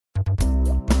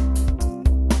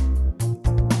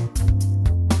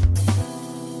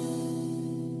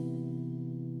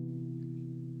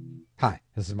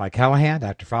This is Mike Callahan,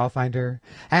 Dr. FileFinder,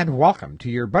 and welcome to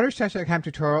your Butterscotch.com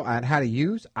tutorial on how to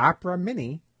use Opera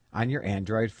Mini on your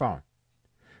Android phone.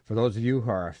 For those of you who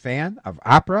are a fan of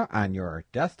Opera on your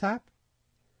desktop,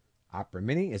 Opera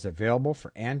Mini is available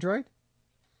for Android.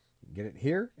 You can get it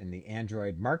here in the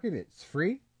Android market. It's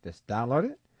free. Just download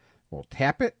it. We'll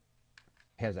tap it.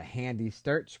 It has a handy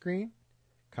start screen.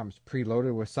 Comes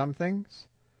preloaded with some things.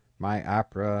 My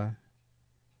Opera,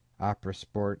 Opera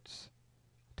Sports.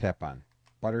 Tap on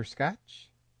Butterscotch.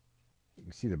 You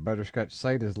can see the Butterscotch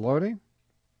site is loading.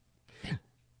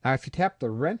 Now if you tap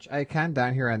the wrench icon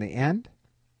down here on the end,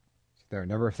 there are a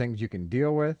number of things you can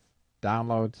deal with.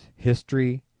 Downloads,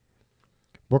 history,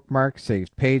 bookmarks,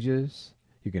 saved pages.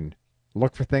 You can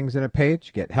look for things in a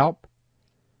page, get help,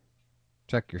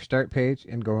 check your start page,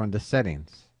 and go into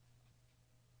settings.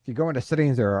 If you go into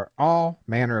settings, there are all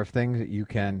manner of things that you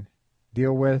can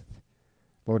deal with.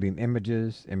 Loading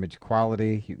images, image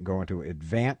quality. You can go into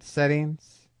advanced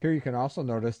settings. Here you can also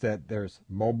notice that there's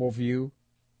mobile view,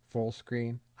 full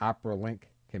screen. Opera Link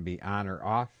can be on or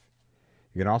off.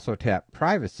 You can also tap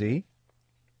privacy.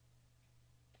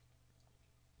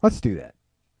 Let's do that.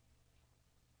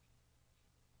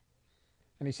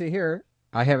 And you see here,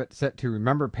 I have it set to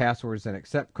remember passwords and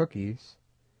accept cookies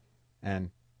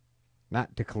and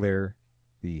not declare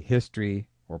the history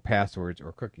or passwords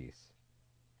or cookies.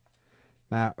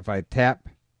 Now, if I tap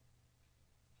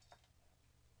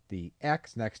the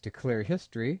X next to clear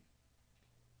history,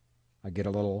 I get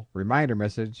a little reminder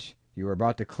message. You are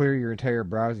about to clear your entire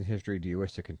browsing history. Do you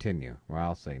wish to continue? Well,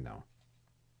 I'll say no.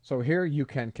 So here you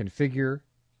can configure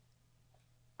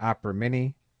Opera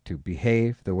Mini to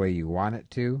behave the way you want it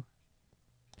to.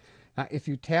 Now, if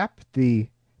you tap the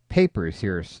papers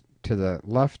here to the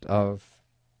left of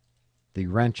the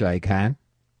wrench icon,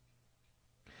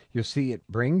 you'll see it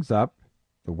brings up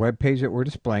the web page that we're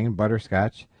displaying,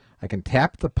 Butterscotch. I can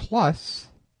tap the plus,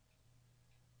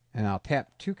 and I'll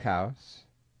tap Two Cows.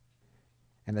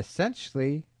 And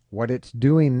essentially, what it's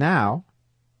doing now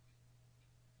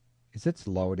is it's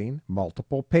loading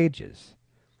multiple pages.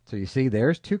 So you see,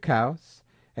 there's Two Cows.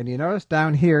 And you notice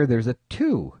down here, there's a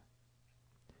 2,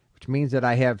 which means that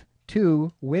I have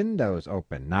 2 windows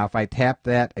open. Now, if I tap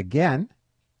that again,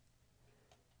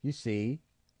 you see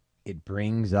it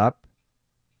brings up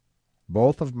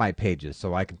both of my pages,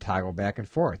 so I can toggle back and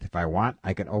forth. If I want,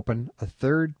 I can open a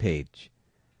third page.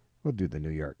 We'll do the New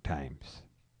York Times.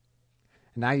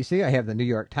 And now you see I have the New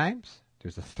York Times.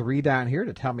 There's a 3 down here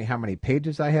to tell me how many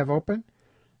pages I have open.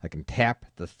 I can tap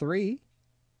the 3.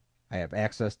 I have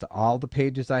access to all the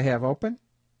pages I have open.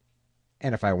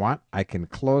 And if I want, I can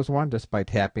close one just by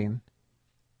tapping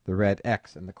the red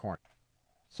X in the corner.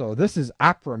 So this is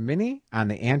Opera Mini on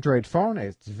the Android phone.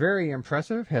 It's very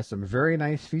impressive, has some very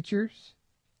nice features.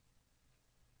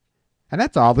 And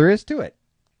that's all there is to it.